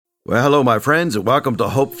Well, hello, my friends, and welcome to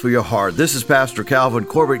Hope for Your Heart. This is Pastor Calvin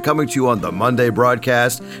Corbett coming to you on the Monday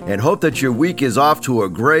broadcast, and hope that your week is off to a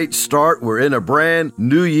great start. We're in a brand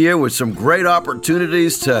new year with some great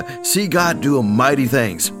opportunities to see God do mighty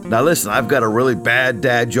things. Now, listen, I've got a really bad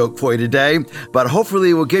dad joke for you today, but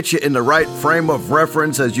hopefully it will get you in the right frame of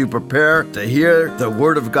reference as you prepare to hear the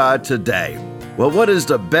Word of God today. Well, what is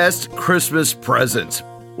the best Christmas present?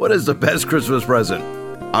 What is the best Christmas present?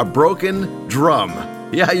 A broken drum.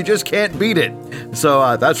 Yeah, you just can't beat it.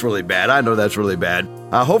 So that's really bad. I know that's really bad.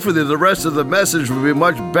 Hopefully the rest of the message will be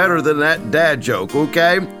much better than that dad joke,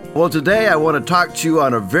 okay? Well, today I want to talk to you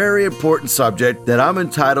on a very important subject that I'm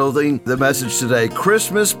entitling the message today,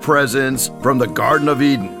 Christmas Presents from the Garden of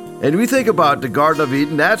Eden. And we think about the Garden of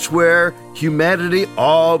Eden, that's where humanity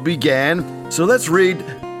all began. So let's read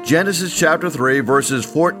Genesis chapter 3, verses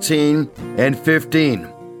 14 and 15.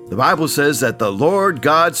 The Bible says that the Lord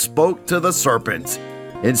God spoke to the serpent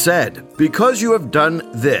and said, "Because you have done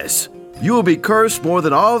this, you will be cursed more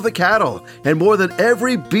than all of the cattle, and more than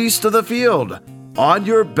every beast of the field. On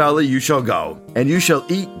your belly you shall go, and you shall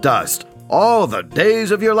eat dust all the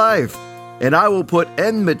days of your life. And I will put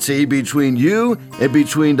enmity between you and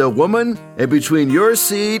between the woman, and between your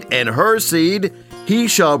seed and her seed. He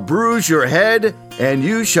shall bruise your head, and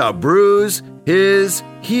you shall bruise his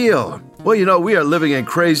heel." Well, you know, we are living in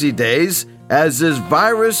crazy days. As this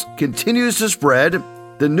virus continues to spread,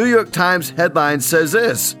 the New York Times headline says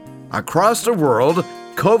this: across the world,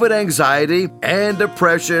 COVID anxiety and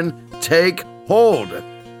depression take hold.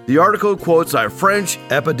 The article quotes a French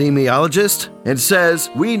epidemiologist and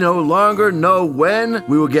says, "We no longer know when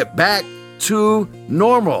we will get back to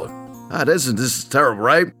normal." This is terrible,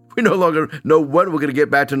 right? We no longer know when we're going to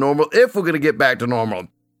get back to normal, if we're going to get back to normal.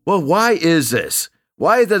 Well, why is this?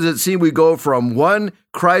 Why does it seem we go from one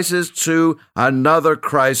crisis to another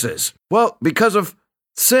crisis? Well, because of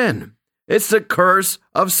sin. It's the curse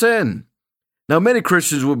of sin. Now, many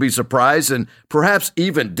Christians will be surprised and perhaps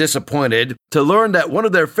even disappointed to learn that one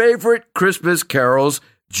of their favorite Christmas carols,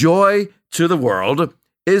 Joy to the World,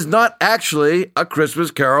 is not actually a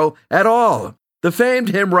Christmas carol at all. The famed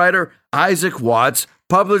hymn writer Isaac Watts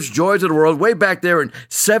published Joy to the World way back there in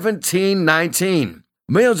 1719.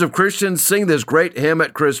 Millions of Christians sing this great hymn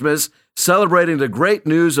at Christmas, celebrating the great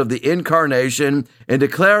news of the Incarnation and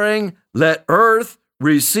declaring, "Let earth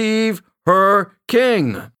receive her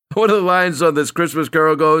King." One of the lines on this Christmas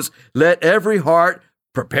carol goes, "Let every heart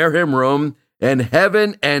prepare him room, and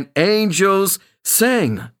heaven and angels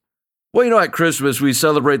sing." Well, you know, at Christmas we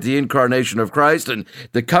celebrate the incarnation of Christ and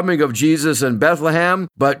the coming of Jesus in Bethlehem,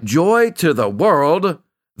 but Joy to the World,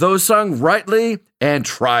 though sung rightly and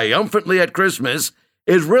triumphantly at Christmas,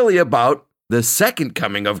 is really about the second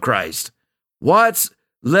coming of Christ. Watts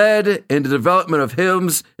led in the development of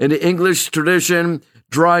hymns in the English tradition,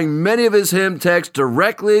 drawing many of his hymn texts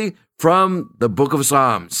directly from the book of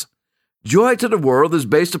Psalms. Joy to the World is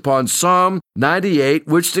based upon Psalm 98,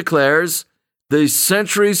 which declares, "The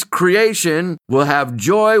century's creation will have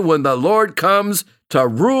joy when the Lord comes to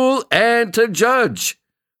rule and to judge."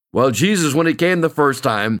 Well, Jesus, when he came the first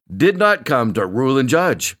time, did not come to rule and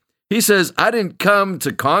judge. He says, "I didn't come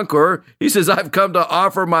to conquer." He says, "I've come to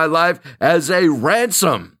offer my life as a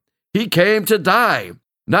ransom." He came to die,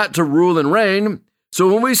 not to rule and reign. So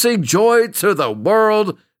when we sing Joy to the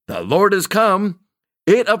World, the Lord has come,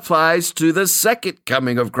 it applies to the second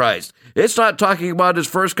coming of Christ. It's not talking about his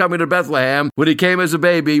first coming to Bethlehem when he came as a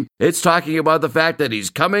baby. It's talking about the fact that he's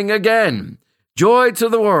coming again. Joy to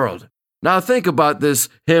the world. Now think about this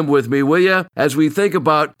hymn with me, will you? As we think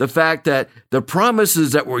about the fact that the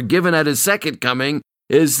promises that were given at his second coming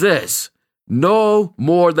is this: "No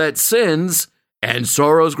more that sins and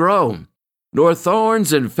sorrows grow, nor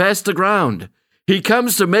thorns infest the ground. He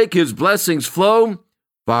comes to make his blessings flow,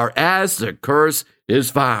 far as the curse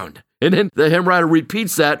is found." And then the hymn writer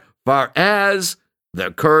repeats that, "far as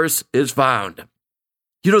the curse is found."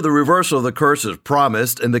 You know, the reversal of the curse is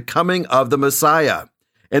promised in the coming of the Messiah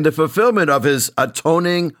and the fulfillment of his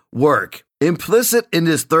atoning work. Implicit in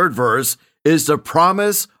this third verse is the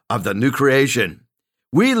promise of the new creation.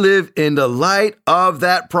 We live in the light of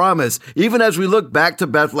that promise, even as we look back to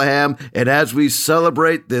Bethlehem and as we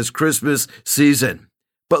celebrate this Christmas season.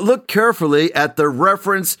 But look carefully at the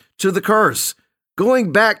reference to the curse.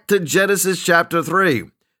 Going back to Genesis chapter 3,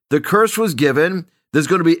 the curse was given. There's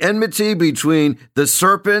going to be enmity between the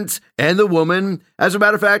serpent and the woman. As a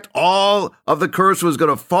matter of fact, all of the curse was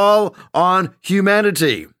going to fall on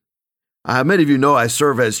humanity. Many of you know I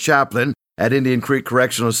serve as chaplain at Indian Creek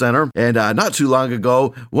Correctional Center, and not too long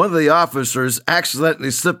ago, one of the officers accidentally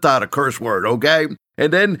slipped out a curse word, okay?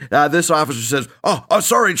 And then this officer says, oh,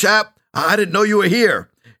 sorry, chap, I didn't know you were here.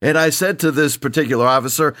 And I said to this particular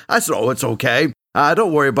officer, I said, oh, it's okay.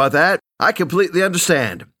 Don't worry about that. I completely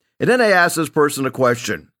understand. And then I asked this person a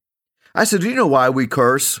question. I said, do you know why we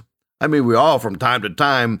curse? I mean, we all from time to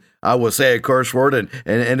time will say a curse word and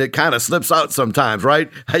it kind of slips out sometimes, right?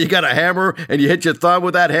 You got a hammer and you hit your thumb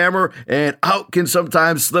with that hammer and out can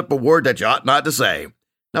sometimes slip a word that you ought not to say.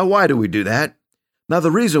 Now, why do we do that? Now, the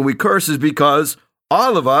reason we curse is because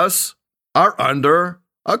all of us are under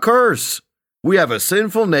a curse. We have a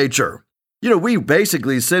sinful nature. We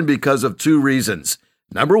basically sin because of two reasons.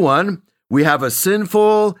 Number one, we have a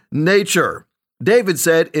sinful nature. David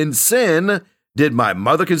said, in sin did my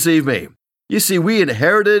mother conceive me. You see, we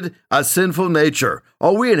inherited a sinful nature.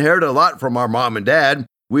 Oh, we inherited a lot from our mom and dad.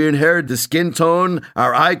 We inherited the skin tone,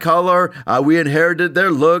 our eye color. We inherited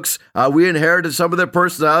their looks. We inherited some of their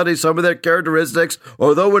personality, some of their characteristics.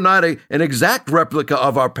 Although we're not an exact replica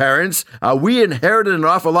of our parents, we inherited an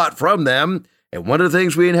awful lot from them. And one of the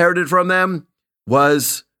things we inherited from them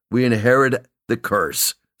was we inherited the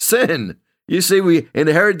curse, sin. You see, we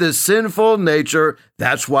inherit this sinful nature.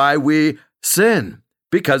 That's why we sin,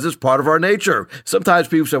 because it's part of our nature. Sometimes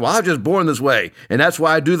people say, well, I was just born this way, and that's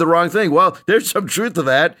why I do the wrong thing. Well, there's some truth to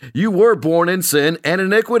that. You were born in sin and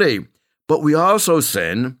iniquity. But we also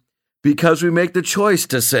sin because we make the choice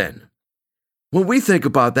to sin. When we think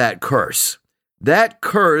about that curse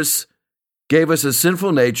gave us a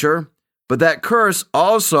sinful nature, but that curse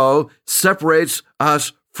also separates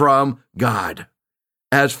us from God.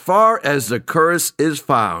 As far as the curse is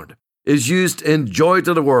found, is used in joy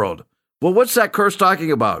to the world. Well, what's that curse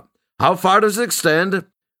talking about? How far does it extend?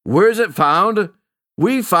 Where is it found?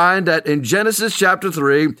 We find that in Genesis chapter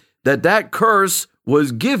 3, that curse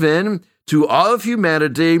was given to all of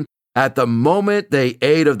humanity at the moment they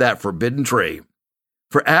ate of that forbidden tree.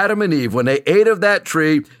 For Adam and Eve, when they ate of that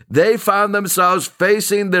tree, they found themselves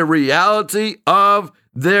facing the reality of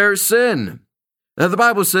their sin. Now, the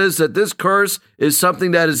Bible says that this curse is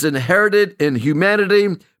something that is inherited in humanity,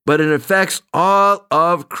 but it affects all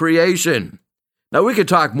of creation. Now, we could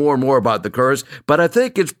talk more and more about the curse, but I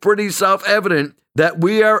think it's pretty self-evident that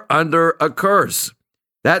we are under a curse.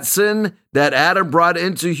 That sin that Adam brought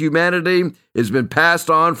into humanity has been passed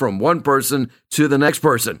on from one person to the next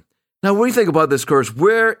person. Now, when we think about this curse,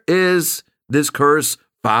 where is this curse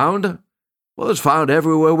found? Well, it's found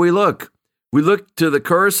everywhere we look. We look to the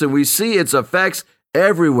curse and we see its effects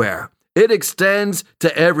everywhere. It extends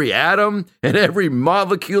to every atom and every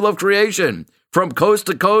molecule of creation, from coast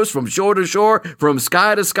to coast, from shore to shore, from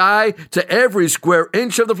sky to sky, to every square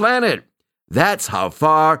inch of the planet. That's how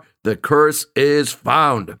far the curse is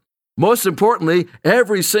found. Most importantly,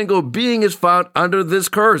 every single being is found under this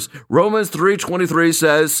curse. Romans 3:23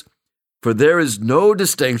 says, "For there is no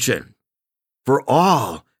distinction, for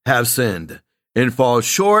all have sinned and fall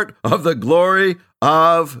short of the glory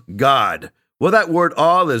of God." Well, that word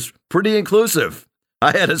all is pretty inclusive.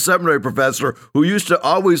 I had a seminary professor who used to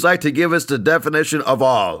always like to give us the definition of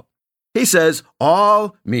all. He says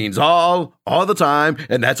all means all the time,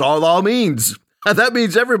 and that's all means. That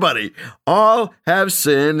means everybody. All have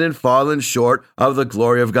sinned and fallen short of the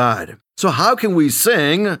glory of God. So how can we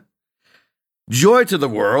sing joy to the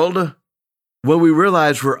world when we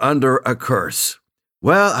realize we're under a curse?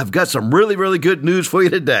 Well, I've got some really, really good news for you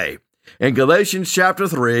today. In Galatians chapter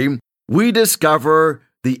 3, we discover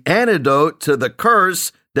the antidote to the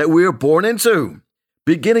curse that we are born into.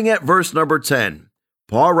 Beginning at verse number 10,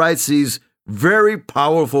 Paul writes these very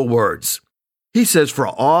powerful words. He says, "For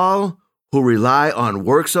all who rely on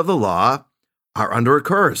works of the law are under a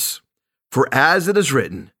curse. For as it is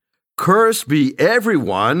written, cursed be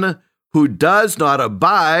everyone who does not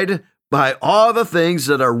abide by all the things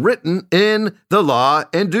that are written in the law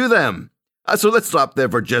and do them." So let's stop there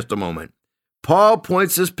for just a moment. Paul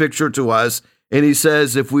points this picture to us, and he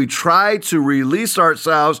says if we try to release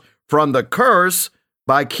ourselves from the curse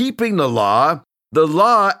by keeping the law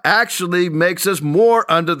actually makes us more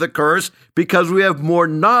under the curse because we have more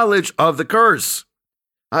knowledge of the curse.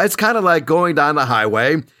 It's kind of like going down the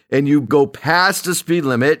highway and you go past the speed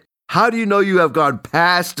limit. How do you know you have gone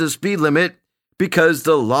past the speed limit? Because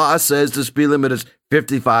the law says the speed limit is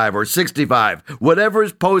 55 or 65. Whatever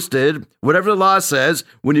is posted, whatever the law says,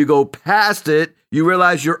 when you go past it, you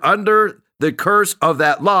realize you're under the curse of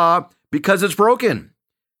that law because it's broken.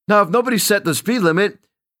 Now, if nobody set the speed limit,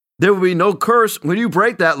 there will be no curse when you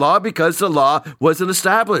break that law because the law wasn't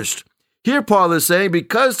established. Here, Paul is saying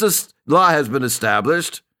because this law has been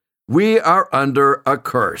established, we are under a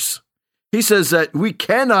curse. He says that we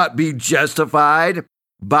cannot be justified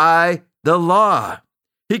by the law.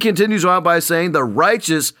 He continues on by saying the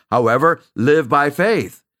righteous, however, live by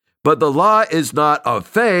faith. But the law is not of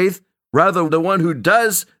faith. Rather, the one who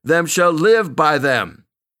does them shall live by them.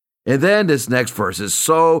 And then this next verse is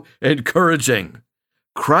so encouraging.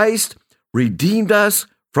 Christ redeemed us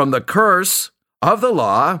from the curse of the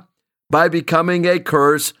law by becoming a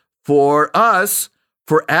curse for us.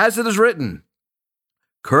 For as it is written,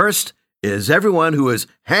 cursed is everyone who is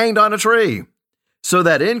hanged on a tree, so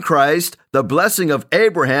that in Christ the blessing of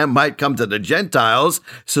Abraham might come to the Gentiles,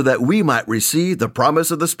 so that we might receive the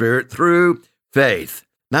promise of the Spirit through faith.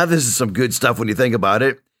 Now, this is some good stuff when you think about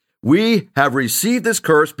it. We have received this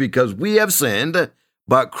curse because we have sinned,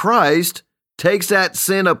 but Christ takes that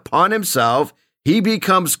sin upon himself. He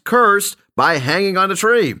becomes cursed by hanging on a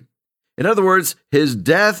tree. In other words, his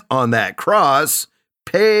death on that cross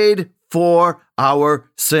paid for our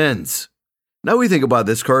sins. Now we think about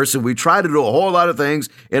this curse and we try to do a whole lot of things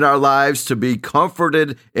in our lives to be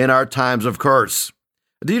comforted in our times of curse.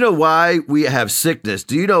 Do you know why we have sickness?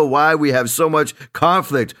 Do you know why we have so much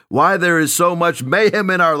conflict? Why there is so much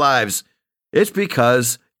mayhem in our lives? It's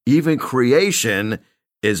because even creation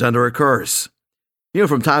is under a curse. You know,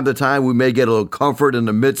 from time to time, we may get a little comfort in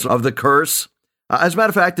the midst of the curse. As a matter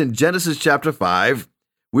of fact, in Genesis chapter 5,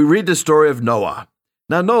 we read the story of Noah.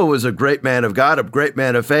 Now, Noah was a great man of God, a great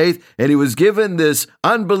man of faith, and he was given this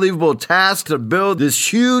unbelievable task to build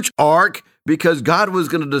this huge ark because God was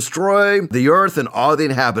going to destroy the earth and all the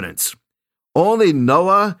inhabitants. Only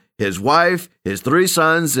Noah, his wife, his 3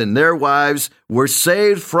 sons, and their wives were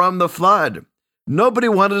saved from the flood. Nobody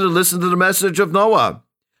wanted to listen to the message of Noah.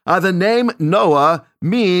 The name Noah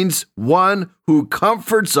means one who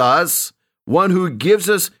comforts us, one who gives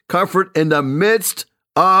us comfort in the midst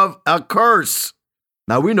of a curse.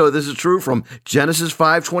 Now, we know this is true from Genesis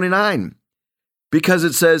 5:29, because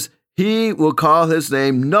it says, he will call his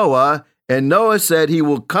name Noah, and Noah said he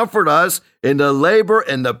will comfort us in the labor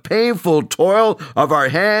and the painful toil of our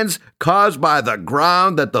hands caused by the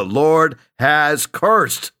ground that the Lord has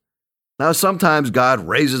cursed. Now, sometimes God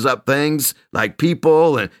raises up things like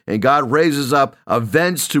people, and God raises up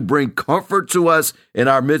events to bring comfort to us in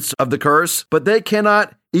our midst of the curse, but they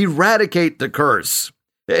cannot eradicate the curse.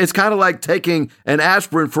 It's kind of like taking an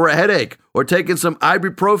aspirin for a headache or taking some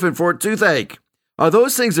ibuprofen for a toothache.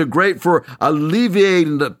 Those things are great for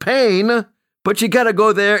alleviating the pain, but you got to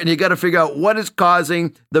go there and you got to figure out what is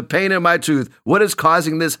causing the pain in my tooth, what is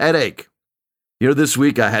causing this headache. You know, this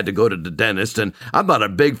week I had to go to the dentist, and I'm not a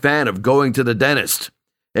big fan of going to the dentist.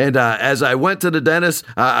 And as I went to the dentist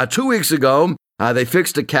 2 weeks ago, they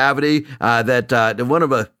fixed a cavity that one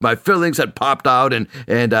of my fillings had popped out, and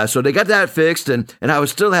so they got that fixed, and I was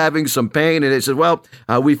still having some pain, and they said, well,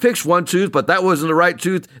 we fixed one tooth, but that wasn't the right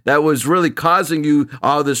tooth that was really causing you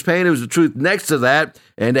all this pain. It was the tooth next to that,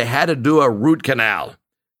 and they had to do a root canal.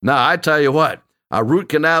 Now, I tell you what, a root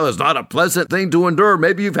canal is not a pleasant thing to endure.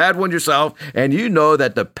 Maybe you've had one yourself, and you know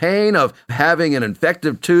that the pain of having an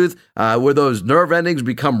infected tooth where those nerve endings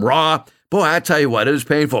become raw, boy, I tell you what, it is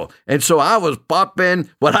painful. And so I was popping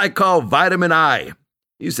what I call vitamin I.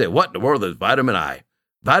 You say, what in the world is vitamin I?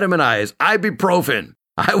 Vitamin I is ibuprofen.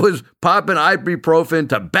 I was popping ibuprofen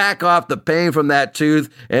to back off the pain from that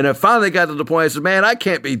tooth. And it finally got to the point I said, man, I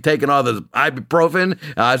can't be taking all this ibuprofen.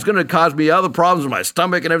 It's going to cause me other problems with my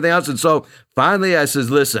stomach and everything else. And so finally I says,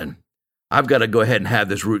 listen, I've got to go ahead and have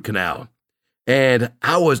this root canal. And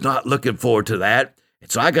I was not looking forward to that. And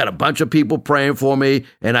so I got a bunch of people praying for me,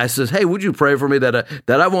 and I says, hey, would you pray for me that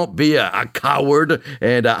I won't be a coward?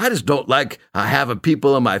 And I just don't like having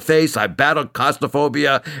people in my face. I battle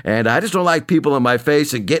claustrophobia, and I just don't like people in my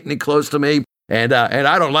face and getting close to me. And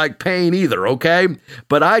I don't like pain either, okay?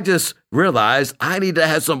 But I just realized I need to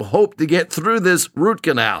have some hope to get through this root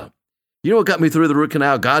canal. You know what got me through the root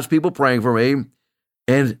canal? God's people praying for me,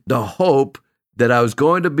 and the hope that I was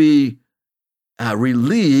going to be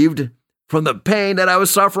relieved from the pain that I was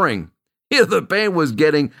suffering. You know, the pain was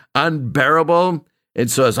getting unbearable. And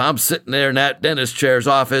so as I'm sitting there in that dentist chair's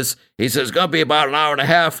office, he says, it's going to be about an hour and a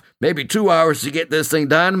half, maybe 2 hours to get this thing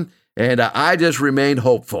done. And I just remained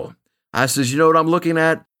hopeful. I says, you know what I'm looking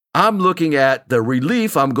at? I'm looking at the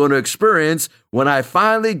relief I'm going to experience when I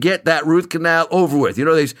finally get that root canal over with. You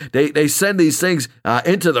know, they send these things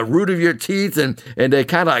into the root of your teeth, and they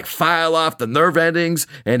kind of like file off the nerve endings,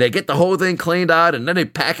 and they get the whole thing cleaned out, and then they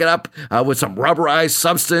pack it up with some rubberized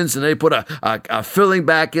substance, and they put a filling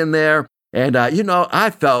back in there. And, you know, I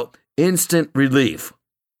felt instant relief.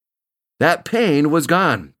 That pain was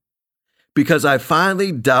gone because I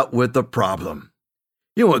finally dealt with the problem.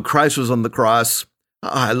 You know, when Christ was on the cross,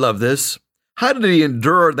 I love this. How did he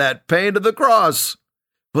endure that pain of the cross?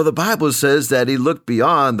 Well, the Bible says that he looked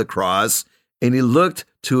beyond the cross and he looked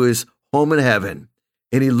to his home in heaven.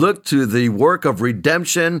 and he looked to the work of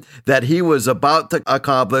redemption that he was about to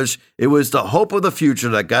accomplish. It was the hope of the future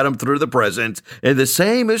that got him through the present, and the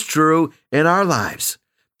same is true in our lives.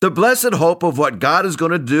 The blessed hope of what God is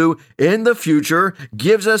going to do in the future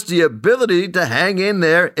gives us the ability to hang in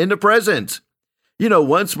there in the present.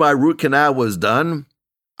 Once my root canal was done,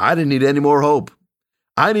 I didn't need any more hope.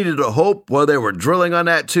 I needed a hope while they were drilling on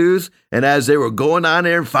that tooth, and as they were going on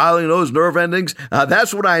there and filing those nerve endings,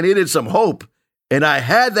 that's when I needed some hope. And I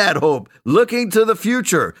had that hope, looking to the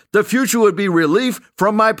future. The future would be relief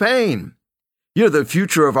from my pain. The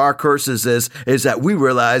future of our curses is that we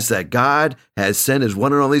realize that God has sent his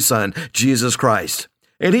one and only Son, Jesus Christ.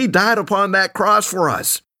 And he died upon that cross for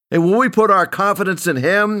us. And when we put our confidence in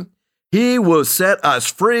him, he will set us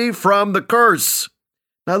free from the curse.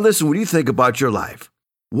 Now listen, when you think about your life,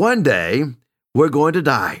 one day we're going to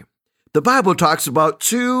die. The Bible talks about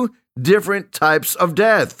two different types of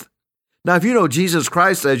death. Now, if you know Jesus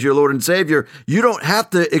Christ as your Lord and Savior, you don't have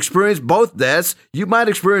to experience both deaths. You might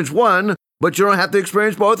experience one, but you don't have to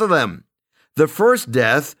experience both of them. The first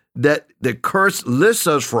death that the curse lifts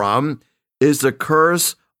us from is the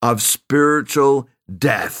curse of spiritual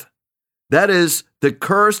death. That is the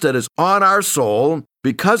curse that is on our soul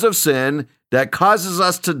because of sin that causes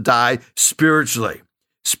us to die spiritually.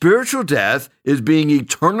 Spiritual death is being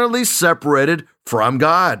eternally separated from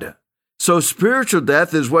God. So spiritual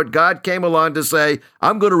death is what God came along to say,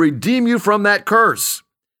 I'm going to redeem you from that curse.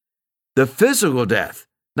 The physical death.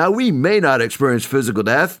 Now, we may not experience physical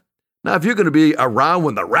death. Now, if you're going to be around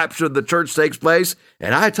when the rapture of the church takes place,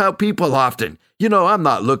 and I tell people often, I'm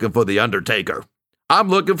not looking for the undertaker. I'm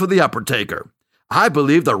looking for the uppertaker. I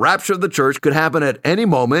believe the rapture of the church could happen at any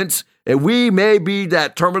moment, and we may be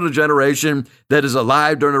that terminal generation that is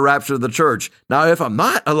alive during the rapture of the church. Now, if I'm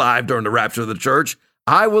not alive during the rapture of the church,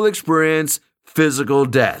 I will experience physical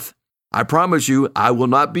death. I promise you, I will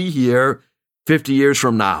not be here 50 years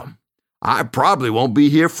from now. I probably won't be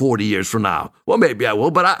here 40 years from now. Well, maybe I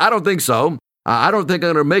will, but I don't think so. I don't think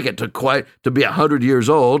I'm going to make it to be 100 years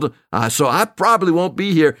old. So I probably won't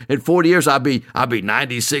be here in 40 years. I'll be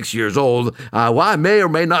 96 years old. I may or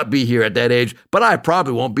may not be here at that age, but I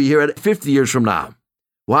probably won't be here at 50 years from now.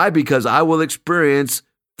 Why? Because I will experience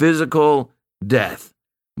physical death.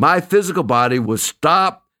 My physical body will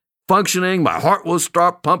stop functioning, my heart will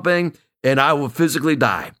stop pumping, and I will physically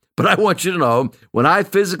die. But I want you to know, when I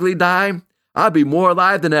physically die, I'll be more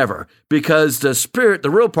alive than ever because the spirit, the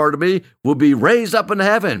real part of me, will be raised up into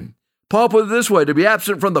heaven. Paul put it this way, to be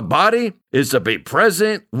absent from the body is to be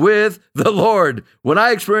present with the Lord. When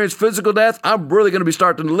I experience physical death, I'm really going to be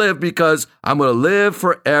starting to live because I'm going to live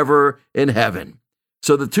forever in heaven.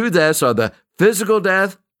 So the two deaths are the physical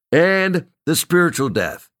death and the spiritual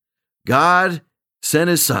death. God sent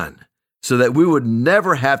his Son so that we would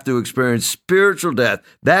never have to experience spiritual death.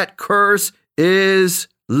 That curse is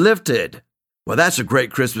lifted. Well, that's a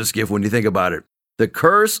great Christmas gift when you think about it. The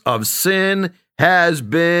curse of sin has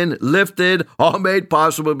been lifted, all made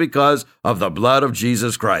possible because of the blood of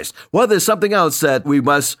Jesus Christ. Well, there's something else that we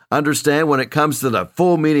must understand when it comes to the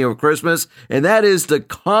full meaning of Christmas, and that is the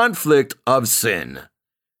conflict of sin.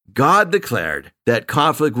 God declared that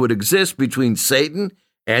conflict would exist between Satan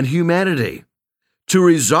and humanity. To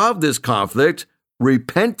resolve this conflict,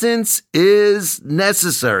 repentance is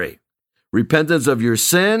necessary. Repentance of your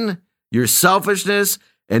sin, your selfishness,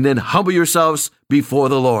 and then humble yourselves before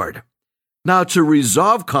the Lord. Now, to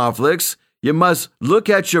resolve conflicts, you must look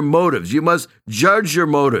at your motives. You must judge your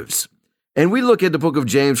motives. And we look at the book of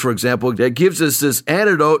James, for example, that gives us this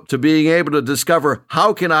antidote to being able to discover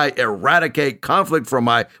how can I eradicate conflict from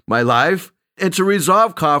my life. And to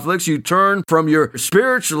resolve conflicts, you turn from your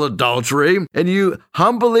spiritual adultery and you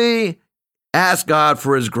humbly ask God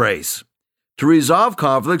for his grace. To resolve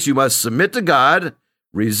conflicts, you must submit to God,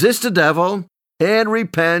 resist the devil, and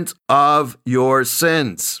repent of your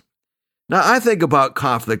sins. Now, I think about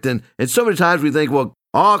conflict, and so many times we think, well,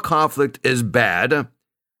 all conflict is bad.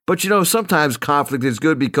 But sometimes conflict is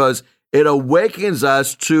good because it awakens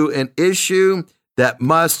us to an issue that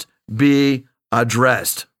must be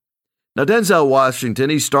addressed. Now, Denzel Washington,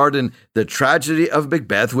 he starred in The Tragedy of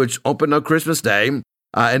Macbeth, which opened on Christmas Day in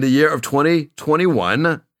the year of 2021.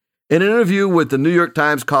 In an interview with the New York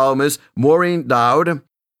Times columnist Maureen Dowd,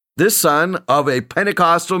 this son of a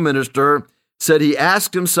Pentecostal minister said he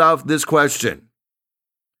asked himself this question: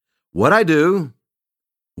 what I do,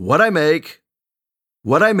 what I make,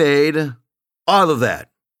 what I made, all of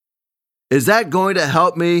that, is that going to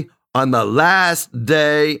help me on the last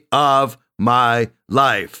day of my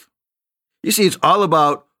life? You see, it's all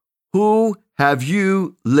about who have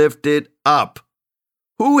you lifted up?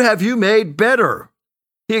 Who have you made better?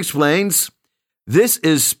 He explains, This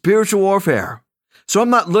is spiritual warfare. So I'm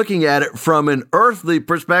not looking at it from an earthly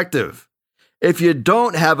perspective. If you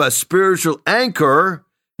don't have a spiritual anchor,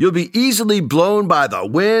 you'll be easily blown by the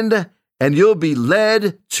wind and you'll be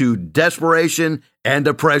led to desperation and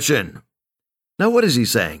depression. Now, what is he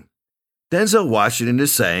saying? Denzel Washington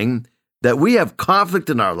is saying that we have conflict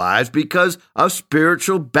in our lives because of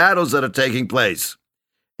spiritual battles that are taking place.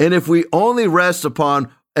 And if we only rest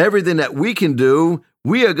upon everything that we can do,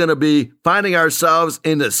 we are going to be finding ourselves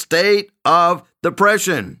in a state of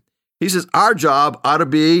depression. He says our job ought to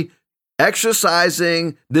be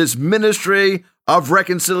exercising this ministry of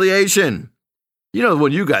reconciliation. You know,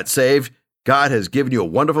 when you got saved, God has given you a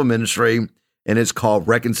wonderful ministry, and it's called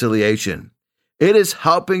reconciliation. It is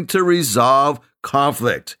helping to resolve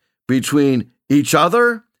conflict between each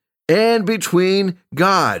other and between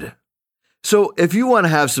God. So if you want to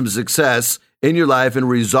have some success in your life in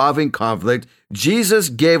resolving conflict, Jesus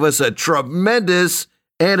gave us a tremendous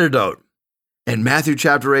antidote. In Matthew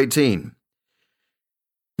chapter 18,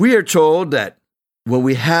 we are told that when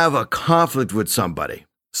we have a conflict with somebody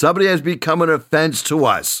has become an offense to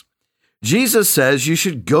us, Jesus says you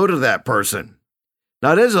should go to that person.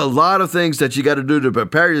 Now, there's a lot of things that you got to do to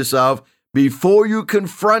prepare yourself before you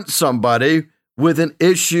confront somebody with an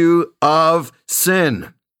issue of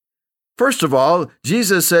sin. First of all,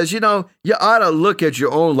 Jesus says, you ought to look at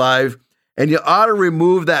your own life and you ought to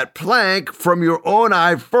remove that plank from your own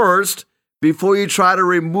eye first before you try to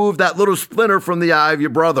remove that little splinter from the eye of your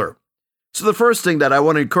brother. So the first thing that I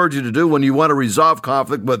want to encourage you to do when you want to resolve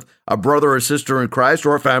conflict with a brother or sister in Christ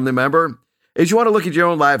or a family member is you want to look at your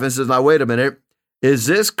own life and say, now, wait a minute, is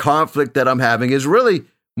this conflict that I'm having is really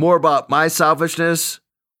more about my selfishness,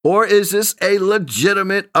 or is this a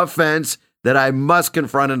legitimate offense that I must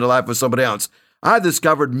confront in the life of somebody else? I've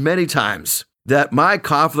discovered many times that my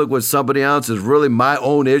conflict with somebody else is really my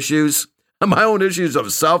own issues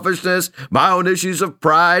of selfishness, my own issues of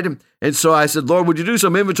pride. And so I said, Lord, would you do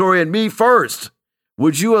some inventory in me first?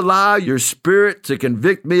 Would you allow your Spirit to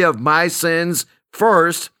convict me of my sins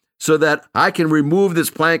first so that I can remove this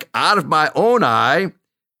plank out of my own eye,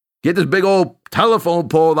 get this big old telephone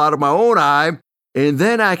pole out of my own eye, and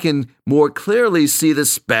then I can more clearly see the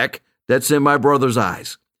speck that's in my brother's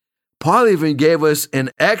eyes. Paul even gave us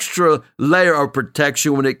an extra layer of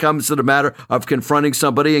protection when it comes to the matter of confronting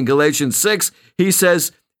somebody. In Galatians 6, he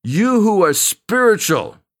says, you who are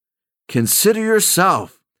spiritual, consider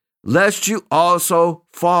yourself, lest you also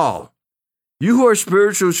fall. You who are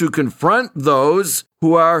spiritual should confront those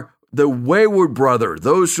who are the wayward brother,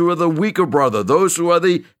 those who are the weaker brother, those who are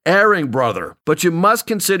the erring brother. But you must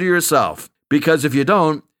consider yourself, because if you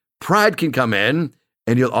don't, pride can come in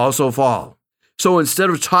and you'll also fall. So instead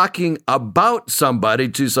of talking about somebody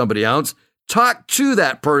to somebody else, talk to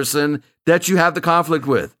that person that you have the conflict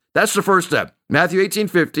with. That's the first step. Matthew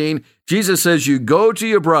 18:15, Jesus says you go to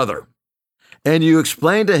your brother and you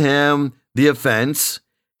explain to him the offense.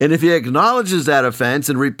 And if he acknowledges that offense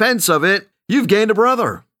and repents of it, you've gained a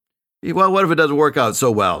brother. Well, what if it doesn't work out so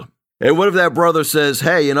well? And what if that brother says,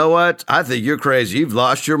 hey, you know what? I think you're crazy. You've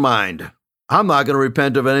lost your mind. I'm not going to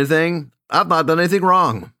repent of anything. I've not done anything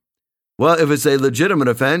wrong. Well, if it's a legitimate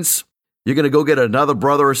offense, you're going to go get another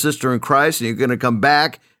brother or sister in Christ, and you're going to come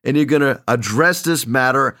back, and you're going to address this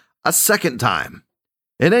matter a second time.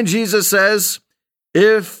 And then Jesus says,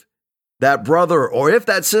 if that brother or if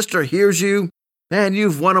that sister hears you, man,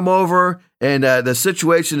 you've won them over, and the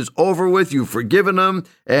situation is over with, you've forgiven them,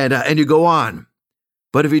 and you go on.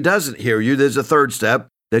 But if he doesn't hear you, there's a third step,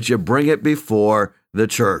 that you bring it before the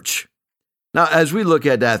church. Now, as we look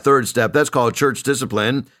at that third step, that's called church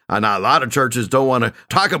discipline. Now, a lot of churches don't want to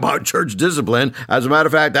talk about church discipline. As a matter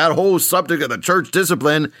of fact, that whole subject of the church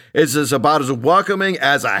discipline is about as welcoming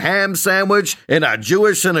as a ham sandwich in a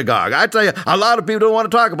Jewish synagogue. I tell you, a lot of people don't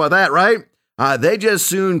want to talk about that, right? They just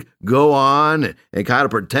soon go on and kind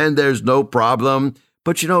of pretend there's no problem.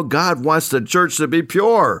 But God wants the church to be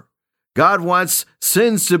pure. God wants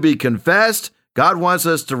sins to be confessed. God wants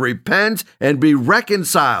us to repent and be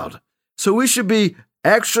reconciled. So we should be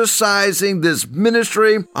exercising this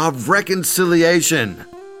ministry of reconciliation,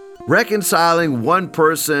 reconciling one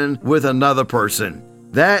person with another person.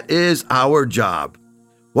 That is our job.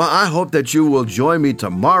 Well, I hope that you will join me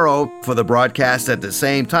tomorrow for the broadcast at the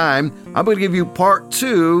same time. I'm going to give you part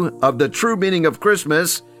 2 of the true meaning of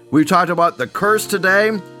Christmas. We talked about the curse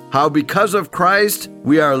today, how because of Christ,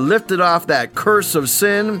 we are lifted off that curse of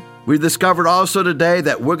sin. We discovered also today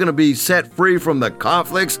that we're going to be set free from the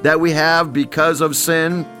conflicts that we have because of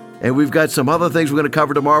sin. And we've got some other things we're going to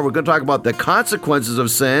cover tomorrow. We're going to talk about the consequences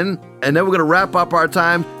of sin. And then we're going to wrap up our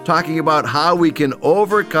time talking about how we can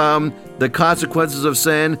overcome the consequences of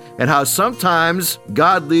sin and how sometimes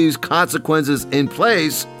God leaves consequences in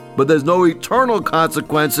place, but there's no eternal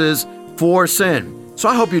consequences for sin. So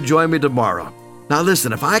I hope you join me tomorrow. Now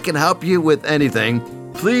listen, if I can help you with anything,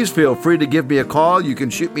 please feel free to give me a call. You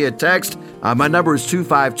can shoot me a text. My number is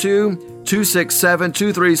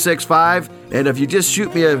 252-267-2365. And if you just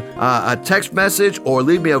shoot me a text message or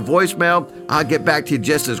leave me a voicemail, I'll get back to you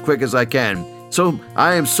just as quick as I can. So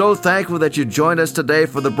I am so thankful that you joined us today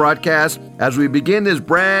for the broadcast. As we begin this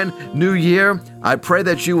brand new year, I pray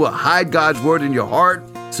that you will hide God's word in your heart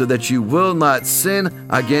so that you will not sin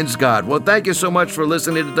against God. Well, thank you so much for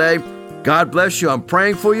listening today. God bless you. I'm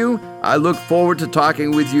praying for you. I look forward to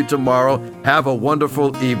talking with you tomorrow. Have a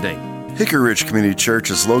wonderful evening. Hickory Ridge Community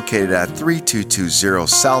Church is located at 3220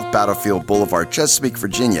 South Battlefield Boulevard, Chesapeake,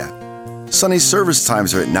 Virginia. Sunday service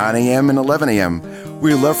times are at 9 a.m. and 11 a.m.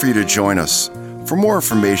 We'd love for you to join us. For more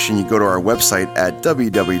information, you go to our website at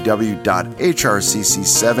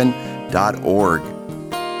www.hrcc7.org.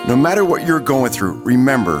 No matter what you're going through,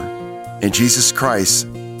 remember, in Jesus Christ,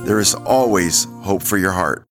 there is always hope for your heart.